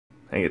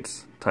Hey,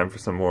 it's time for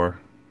some more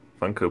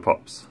Funko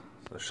Pops.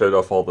 So I showed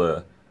off all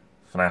the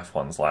FNAF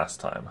ones last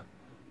time,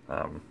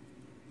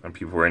 and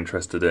people were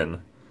interested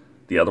in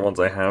the other ones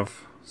I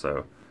have,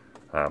 so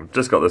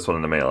just got this one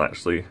in the mail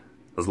actually.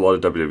 There's a lot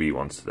of WWE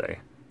ones today.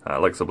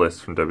 Alexa Bliss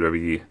from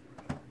WWE.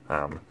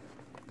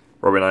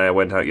 Robby and I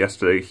went out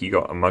yesterday, he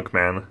got a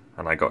Mugman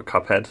and I got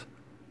Cuphead,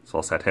 so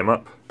I'll set him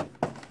up.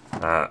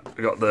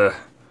 We got the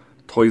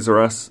Toys R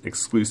Us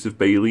exclusive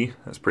Bailey,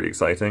 that's pretty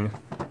exciting,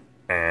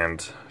 and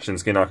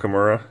Shinsuke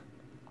Nakamura.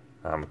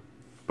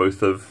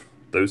 Both of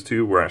those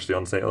two were actually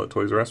on sale at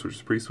Toys R Us, which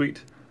is pretty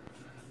sweet.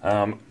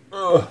 There's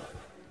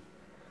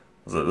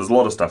a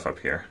lot of stuff up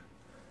here,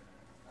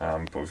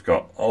 but we've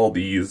got all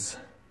these.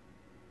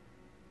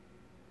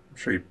 I'm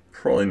sure you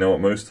probably know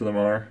what most of them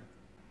are.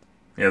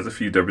 Yeah, there's a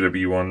few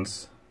WWE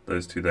ones,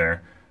 those two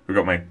there. We've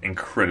got my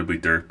incredibly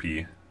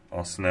derpy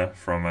Asuna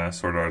from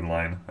Sword Art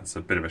Online. That's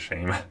a bit of a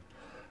shame.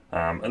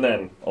 And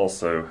then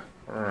also,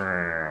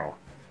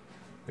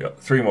 we got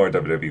 3 more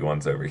WWE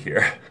ones over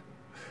here.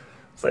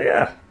 So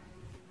yeah,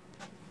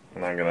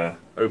 and I'm gonna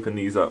open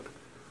these up.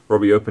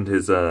 Robby opened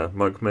his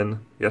Mugman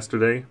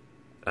yesterday.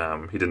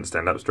 He didn't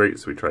stand up straight,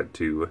 so we tried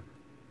to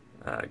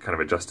kind of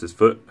adjust his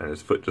foot, and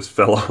his foot just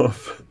fell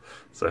off.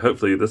 So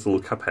hopefully this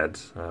little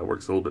Cuphead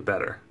works a little bit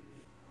better.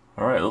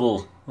 Alright,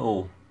 little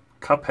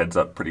Cuphead's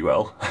up pretty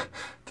well.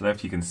 Don't know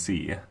if you can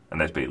see. And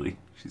there's Bailey.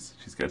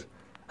 She's good.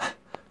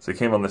 So he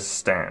came on this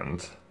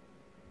stand.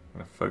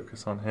 I'm gonna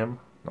focus on him.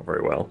 Not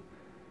very well.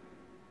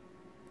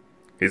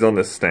 He's on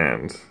this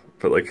stand,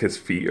 but like his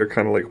feet are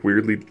kind of like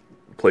weirdly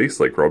placed,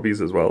 like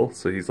Robby's as well.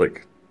 So he's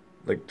like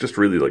just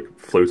really like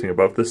floating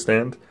above this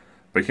stand,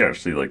 but he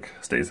actually like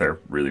stays there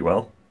really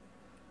well.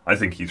 I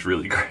think he's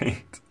really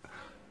great.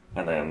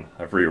 And then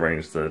I've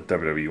rearranged the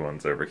WWE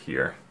ones over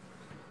here.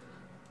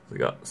 We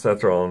got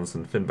Seth Rollins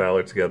and Finn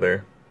Balor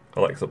together,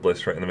 Alexa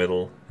Bliss right in the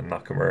middle, and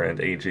Nakamura and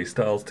AJ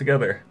Styles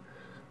together.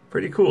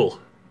 Pretty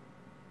cool.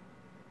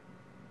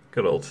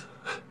 Good old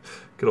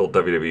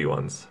WWE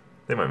ones.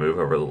 They might move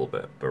over a little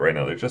bit, but right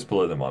now they're just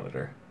below the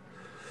monitor.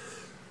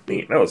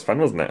 Neat, that was fun,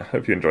 wasn't it?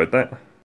 Hope you enjoyed that.